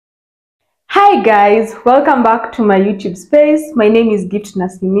Hi guys, welcome back to my YouTube space. My name is Gift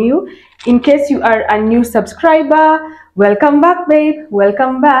Nasimiu. In case you are a new subscriber, welcome back babe,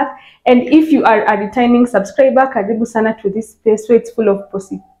 welcome back. And if you are a returning subscriber, karibu sana to this space where it's full of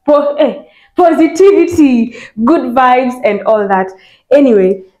positivity, good vibes and all that.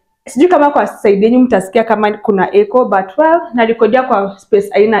 Anyway, sijui kama kwa side yenu mtasikia kama kuna echo, but well, narekodia kwa space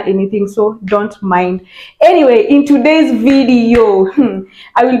aina anything, so don't mind. Anyway, in today's video,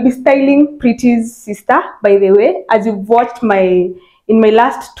 I will be styling Pretty's sister, by the way. As you've watched in my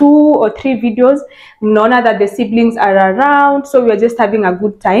last 2 or 3 videos, mnaona that the siblings are around, so we are just having a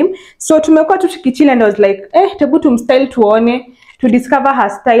good time. So tumekuwa tukichila and I was like, tebu tumstyle tuone, to discover her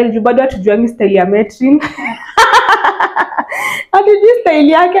style, juu bado hatujuangi style ya Metrin. Hatujui style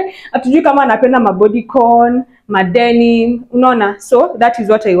yake, hatujui kama anapenda mabodycon, madenim, unaona. So that is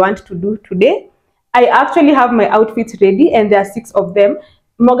what I want to do today. I actually have my outfits ready and there are 6 of them.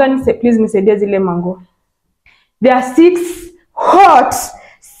 Morgan, say please nisaidie zile mango. There are 6 hot,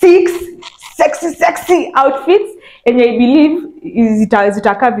 6 sexy outfits and I believe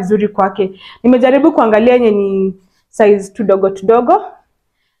zitakaa vizuri kwake. Nimejaribu kuangalia yenye ni size tudogo.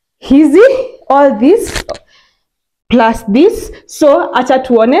 Hizi, all this plus this, so acha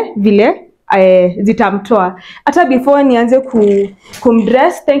tuone vile zitamtoa. Ata before nianze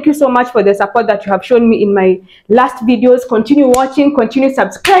kumdress, thank you so much for the support that you have shown me in my last videos. Continue watching, continue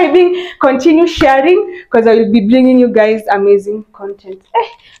subscribing, continue sharing, because I will be bringing you guys amazing content.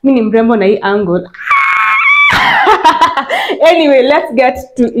 Mimi ni mrembo na hii angle. Anyway, let's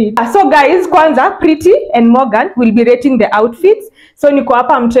get to it. So guys, kwanza Pretty and Morgan will be rating the outfits. So niko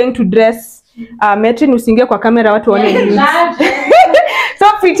hapa, I'm trying to dress Metrin, usingie kwa kamera watu waone. So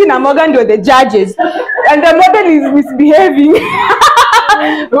Pretty na Morgan ndio the judges and the model is misbehaving.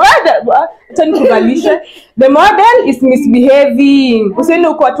 The model is misbehaving. Usiende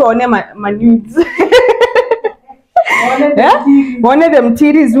uko watu waone nudes. Waone them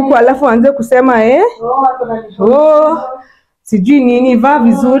titties huko alafu anze kusema sijui nini, vaa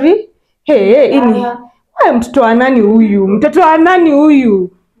vizuri. Ini mtoto wa nani huyu? Mtoto wa nani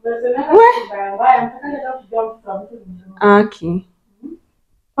huyu? Aki.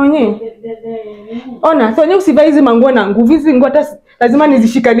 Ona, so usivai hizi manguo na nguvu. Hizi nguo hata lazima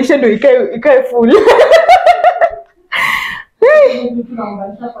nizishikanishe ndio ikae full.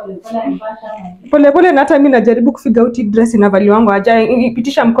 Pole na hata mimi najaribu kufigure out dress inavaliwa wangu aja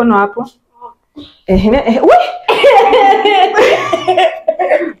ipitisha mkono hapo.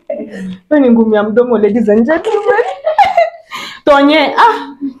 Ni ngumi ya mdomo, ladies and gentlemen. Tonye,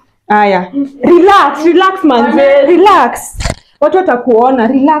 aya. Relax manze, relax. Watu watakuona,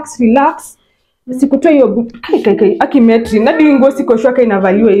 relax. Sikutoa hiyo kai aki Metrin. Nadi nguo siko shwaka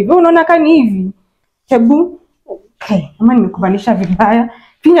inavaliwa hivi. Unaona kani hivi? Hebu ama nimekuvalisha vibaya.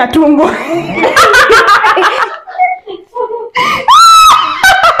 Pinya tumbo.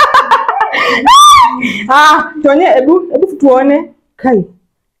 Tonye, hebu tuone. Kai.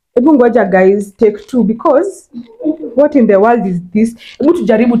 Hebu ngoja guys, take 2 because what in the world is this? Hebu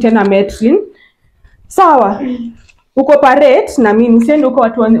tujaribu tena Metrin. Sawa. Uko parade na mimi, usiende uko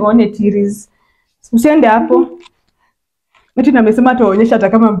watu waone titties. Usiende hapo. Metrin amesema tuonyesha hata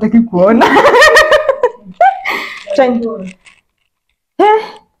kama mtaki kuona.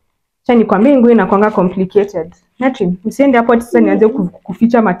 Chani kwambie nguo inakuanga complicated. Metrin, usiende hapo sasa nianze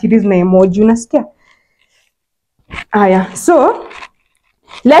kuficha matitties na emoji, unasikia? Aya, so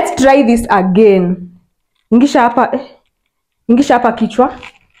let's try this again. Ingisha hapa kichwa.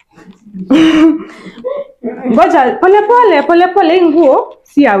 Ngoja pole nguo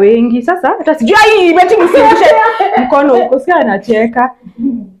si ya wengi. Sasa hata sijui hii Metrin usiingishe mkono huko, sikia anacheka.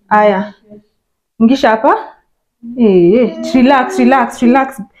 Aya. Ingisha hapa. Relax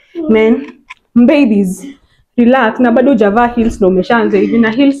man. Babies. Relax, na bado hujavaa heels na umeshaanza hivi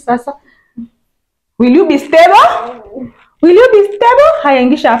na heels sasa. Will you be stable? Haya,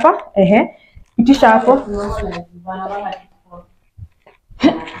 ingisha hapa. Pitisha hapo.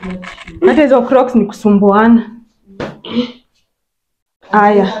 Hata hizo Crocs ni kusumbuana.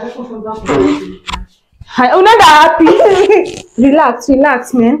 Haya, unaenda wapi?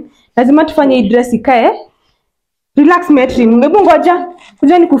 Relax man. Lazima tufanye hii dress ikae. Relax Metrin. Hebu ngoja.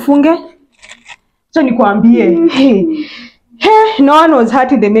 Kuja nikufunge. Acha nikwambie. No one was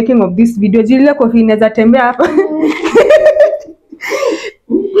hurt in the making of this video. Zile kofi inaweza tembea hapa.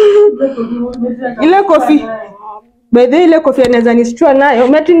 Ile kofi. Bedhe ile kofi inaweza nisichua nayo.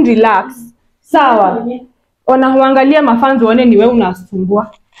 Metrin, relax. Sawa. Ona huangalia mafans waone ni wewe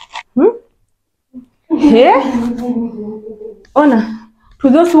unasumbua. Ona. To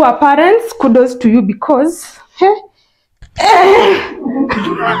those who are parents, kudos to you because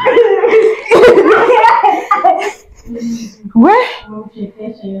We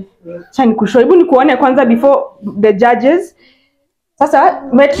cha nikushow, hebu nikuone kwanza before the judges. Sasa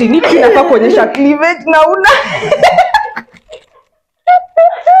metri ni kinafaa kuonyesha cleavage na una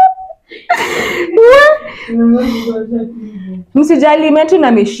msijali metri na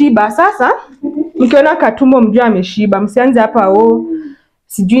ameshiba. Sasa mkiona katumbo mjua ameshiba, msianze hapa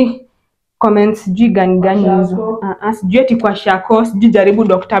sijui comments sijui gani hizo. Sijui eti kwa shako, sijui jaribu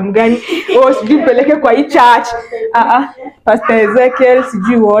dokta mgani, sijui peleke kwa hii church. Pastor Ezekiel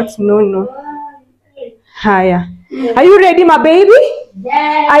sijui what. No. Haya. Are you ready my baby?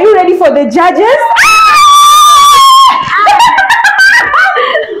 Yes. Are you ready for the judges?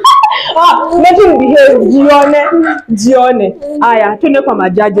 Imagine behave, jione. Haya, twende kwa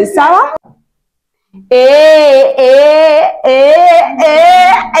majudges, sawa?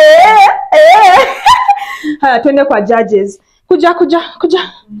 Haya, twende kwa judges. Kuja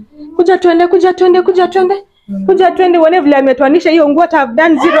twende uone vile ametuanisha hiyo nguo. Have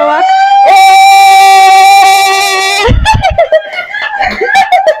done zero work.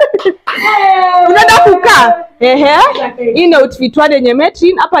 Unaenda kukaa. Hii ndio outfit wade yenye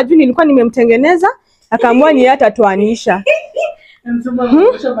Metrin hapa juu nilikuwa nimemtengeneza, akaamua ni hata tuanisha.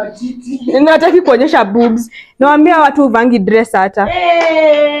 Nataki kuonyesha boobs. Nawaambia watu uvangi dress hata.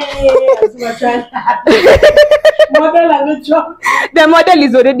 The model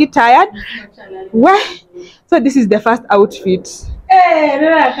is already tired. So this is the first outfit.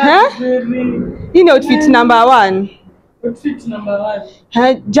 Hii ni outfit number 1. Outfit number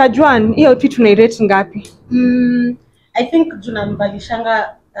 1. Judge 1, hii outfit unairate ngapi? I think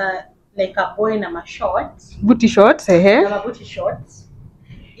tunambalishanga like a boy na ma shorts. Booty shorts, Na booty shorts.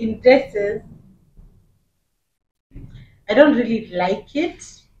 In dresses, I don't really like it,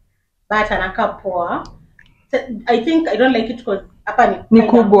 but anaka poa. I think I don't like it because hapa ni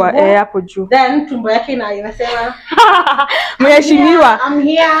kubwa hapo juu. Then tumbo yake inasema mheshimiwa. I'm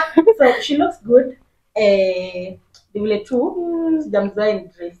here. So she looks good. Vile tu sijamzoea in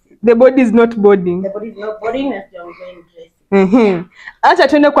dress. The body is not boarding. The body is not boarding na sijamzoea in dress. Acha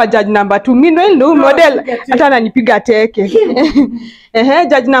tuende kwa judge number 2. Mimi ndio model hata ananipiga teke.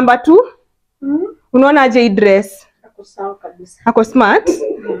 Judge number 2. Unaona aje hii dress? Ako sawa kabisa. Ako smart.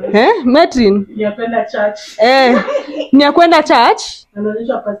 Metrin. Ya kwenda church. Ni ya kwenda church.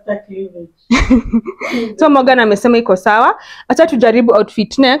 Anaonyesha pastor cleavage. So Morgan amesema iko sawa. Acha tujaribu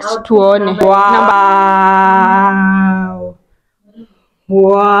outfit next tuone.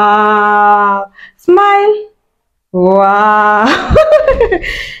 Wow. Smile. Wow.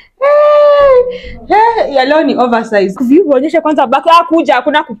 Ya leo ni oversize. View uonyesha kwanza back. Kuja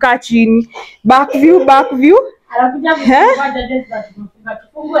hakuna kukaa chini. Back view. Anakuja kufungua judges za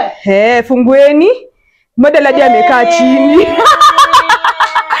tufungue. Fungueni. Model hadi amekaa chini.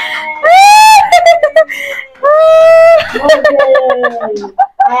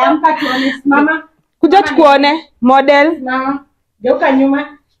 Ayamka tuone mama. Kuja tukuone model. Mama. Geuka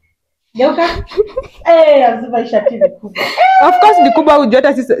nyuma. Geuka. Azuba ishati ni kubwa. Of course ni kubwa, hujua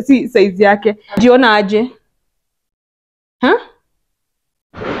hata si size yake. Jiona aje?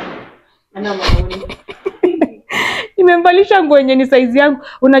 Ana maoni. Nimembalisha nguo yenye ni size yangu.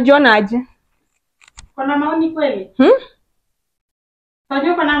 Unajiona aje? Kuna maoni kweli?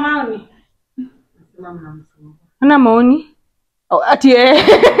 Unajua kuna maoni? Mama Ana maoni? Ati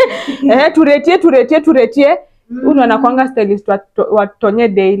turetie. Uno anakuanga stylist watonye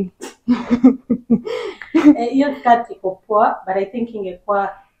daily. Hiyo skirt iko poa, but I think ingekuwa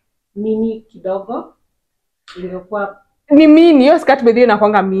mini kidogo. Ingekuwa ni mini, hiyo skirt bedhi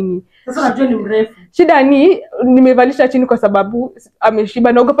inakuanga mini. Sasa unajua ni mrefu. Shida ni nimevalisha chini kwa sababu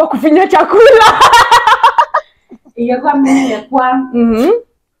ameshiba, naogopa kufinya chakula. Ingekuwa mini ingekuwa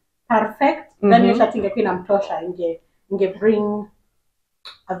perfect. Then hiyo shati ingekuwa inamtosha, inge bring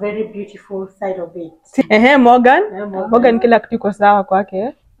a very beautiful side of it. Morgan kila kitu iko sawa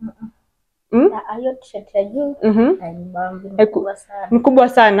kwake. Hiyo t-shirt ya juu ni kubwa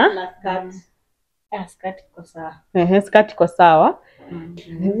sana. Na skirt iko sawa. Skirt iko sawa.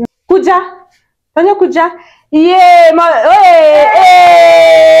 Kuja. Fanya kuja.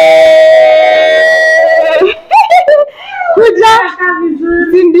 Kuja.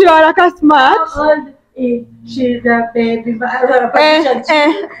 Ndio haraka smart. She's a baby.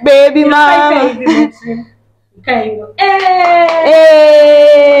 Baby mama.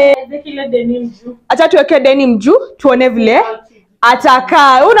 Acha tuweke denim juu tuone vile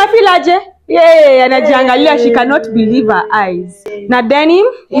atakaa. Unafeel aje? Anajiangalia, she cannot believe her eyes. Na denim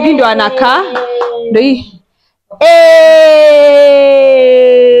hivi ndio anakaa. Ndio hii.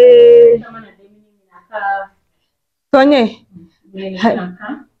 Kama na denim inakaa Sonye.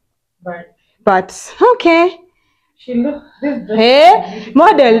 but okay. She looks this dress. Hey,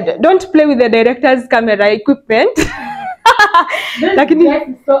 model, don't play with the director's camera equipment. This Lakini dress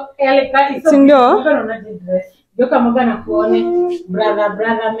is so elegant. It's so Sindio? beautiful. Unaona this dress. Joka moga na kuone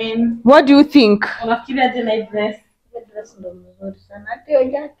brother man. what do you think? Unafikiria je na hii dress? Hiyo dress ndo mzuri sana. Hata hiyo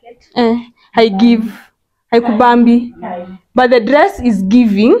jacket. I give. Haikubambi. Kai. But the dress is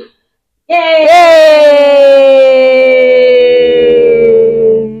giving. Yay! Hey!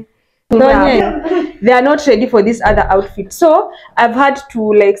 They are not ready for this other outfit. So I've had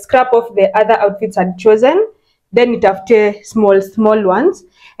to like scrap off the other outfits I'd chosen. Then nitafute small ones.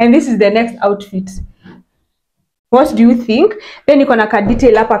 And this is the next outfit. What do you think? Then you gonna ka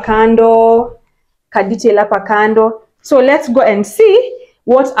detail hapa kando. So let's go and see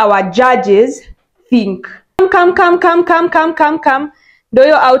what our judges think. Come. Do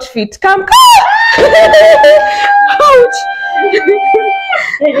your outfit. Come. Ouch.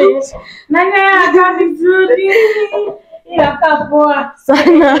 Nanya anakaa vizuri. Inakaa poa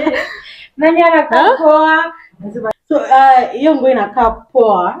Sana. Nanya anakaa poa. So hiyo nguo inakaa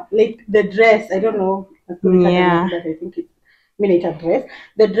poa, like the dress, I don't know. Yeah. I think it's miniature dress.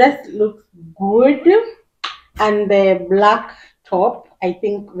 The dress looks good, and the black top, I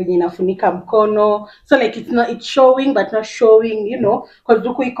think venye inafunika mkono, so like it's showing but not showing, you know, because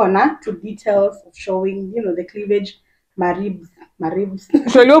huku iko na two details of showing, you know, the cleavage, my ribs.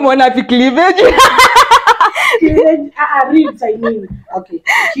 So you want to cleavage? Cleavage, ribs, I mean. Okay,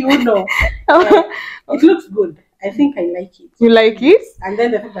 you know. It looks good. I think I like it. You like it? And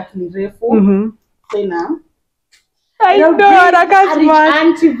then the fact that it's refu. So now. I know, Rich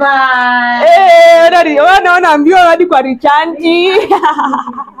auntie vibe. Naambiwa hadi kwa rich auntie.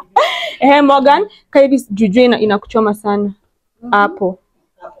 Morgan, hivi juju inakuchoma sana hapo.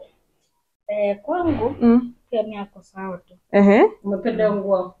 Kwangu pia mimi ako sawa tu. Umependa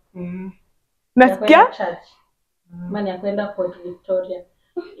nguo? Nasikia? Mani ya kwenda Fort Victoria.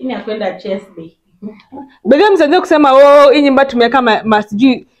 Ini ya kwenda Chase Bay. Bega msanje kusema hii nyumba tumeweka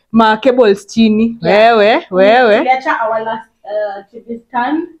ma cables chini. Wewe. Tuliacha our last TV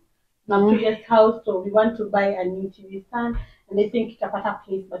stand. Na previous house, so we want to buy a new TV stand, and I think itapata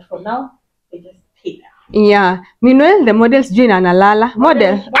place, but for now we just stay there. Yeah. Meanwhile, the models Jane analala.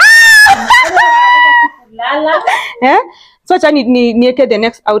 Model. Lala. So acha niweke the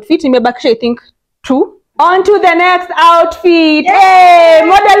next outfit. Nimebakisha I think 2. On to the next outfit. Hey,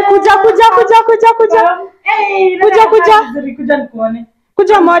 model kuja. Hey, kuja nikuone.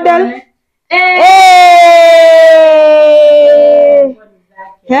 Kuja model.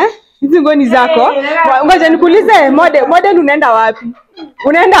 Hizi nguo ni zako. Ngoja nikuulize model unaenda wapi?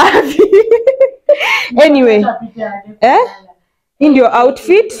 Anyway. In your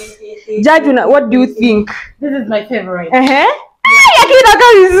outfit, judge what do you think? This is my favorite. Yakina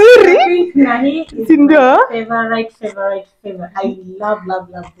vizuri. Sindio? Favorite. I love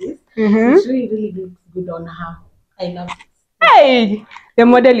this. It really looks good on her. I love it. Hey, the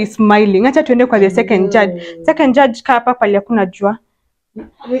model is smiling. Acha tuende kwa the second judge. Second judge kaa hapa pale hakuna jua.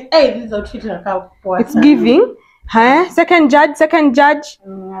 Hey, this outfit inakaa poa. It's giving. Second judge.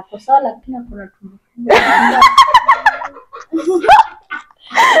 Ako sawa lakini kuna tumbo.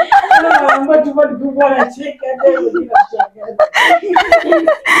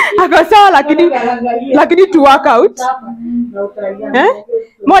 Ako sawa lakini to work out.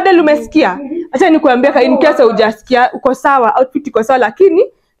 Model umesikia? Acha nikuambia in case hujasikia, uko sawa, outfit iko sawa lakini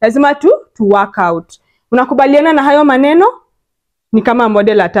lazima to work out. Unakubaliana na hayo maneno? Ni kama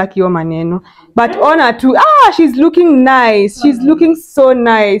model hataki hiyo maneno. But ona tu, she's looking nice. She's looking so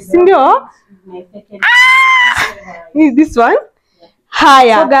nice. Ndio? This one?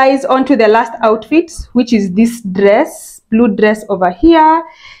 Higher. So guys, on to the last outfit, which is this dress, blue dress over here.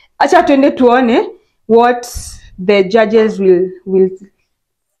 Acha tuende tuone what the judges will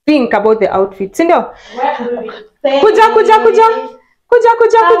think about the outfit. Ndio? Kuja.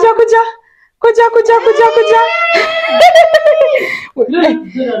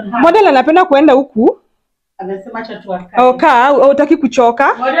 Model anapenda kuenda huku. Amesema acha tuwakae. Hutaki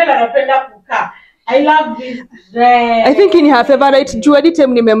kuchoka. Model anapenda kukaa. I love this dress. I think in her favorite jewelry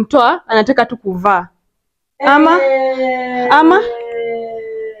time nimemtoa, anataka tu kuvaa. Ama.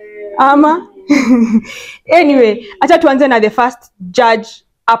 Anyway, acha tuanze na the first judge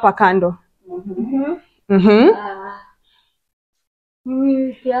hapa kando.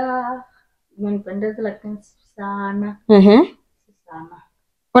 Pia imenipendeza lakini sana. Sana.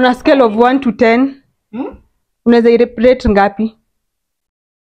 On a scale of 1 to 10, unaweza rate ngapi?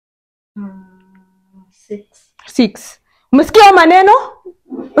 6. Umesikia maneno?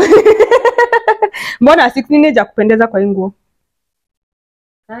 Mbona 6 nini ja kupendeza kwa nguo?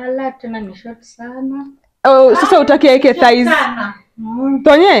 Kala tena ni short sana. Oh, sasa utaki yake thighs.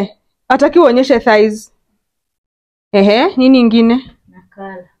 Tonye, ataki uonyeshe thighs. Nini ingine?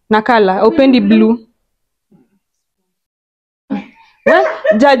 Nakala, upendi blue. Well,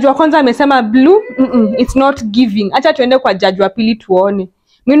 judge wa kwanza amesema blue, it's not giving. Acha tuende kwa judge wa pili tuone.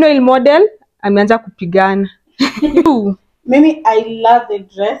 Meanwhile model ameanza kupigana. Mimi I love the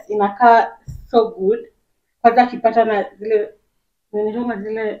dress, inakaa so good. Kwanza kipata na zile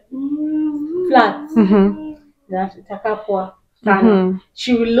flats. Itakaa poa sana.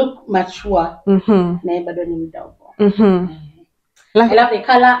 She will look mature. Na bado ni mdogo. I love the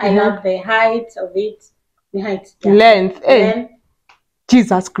color, I love the height of it. The height. Yeah. Length.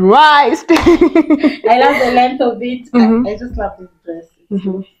 Jesus Christ. I love the length of it. I just love this dress.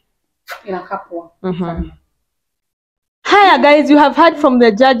 Inakaa poa. Hiya guys, you have heard from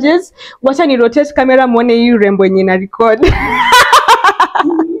the judges. Wacha ni rotate camera muone hii urembo yenye na record.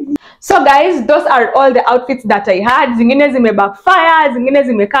 So guys, those are all the outfits that I had. Zingine zime backfire, zingine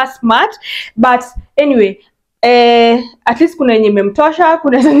zimekaa smart, but anyway, at least kuna yenye memtosha,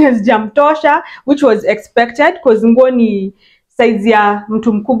 kuna zenye zijamtosha, which was expected because nguo ni size ya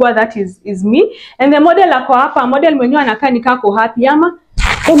mtu mkubwa, that is me. And the model ako hapa, model mwenyewe anakaa nikako happy ama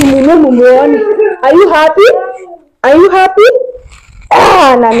muone. Are you happy? Are you happy?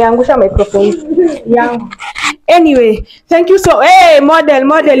 Na niangusha microphone yangu. Anyway, thank you so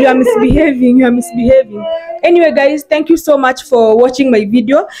model, you are misbehaving. Anyway guys, thank you so much for watching my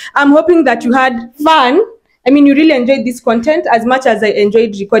video. I'm hoping that you had fun. I mean, you really enjoyed this content as much as I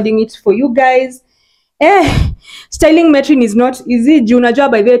enjoyed recording it for you guys. Styling Metrin is not easy. Juu unajua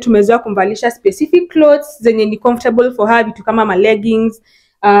by the way tumezoea kumvalisha specific clothes zenye ni comfortable for her, vitu kama ma leggings,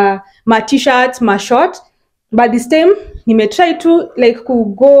 ma t-shirts, ma short. But this time nimetry to like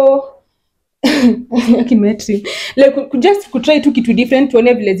go like just try to kitu different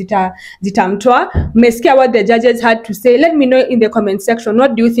tuone vile zitamtoa. Mmesikia what the judges had to say. Let me know in the comment section,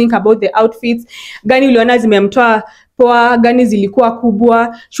 what do you think about the outfits? Gani uliona zimemtoa poa, gani zilikuwa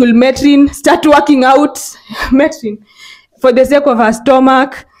kubwa? Should Metrin start working out Metrin for the sake of her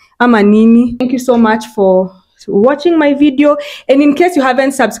stomach ama nini? Thank you so much for watching my video, and in case you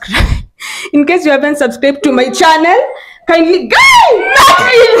haven't subscribed to my channel, kindly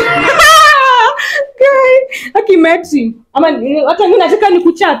Aki Metrin ama hata mimi nataka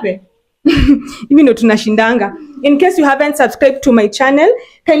nikuchape. Hivi ndo tunashindanga. In case you haven't subscribed to my channel,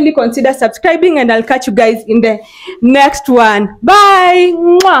 kindly consider subscribing, and I'll catch you guys in the next one. Bye.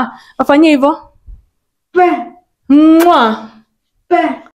 Afanye hivyo. Mwah.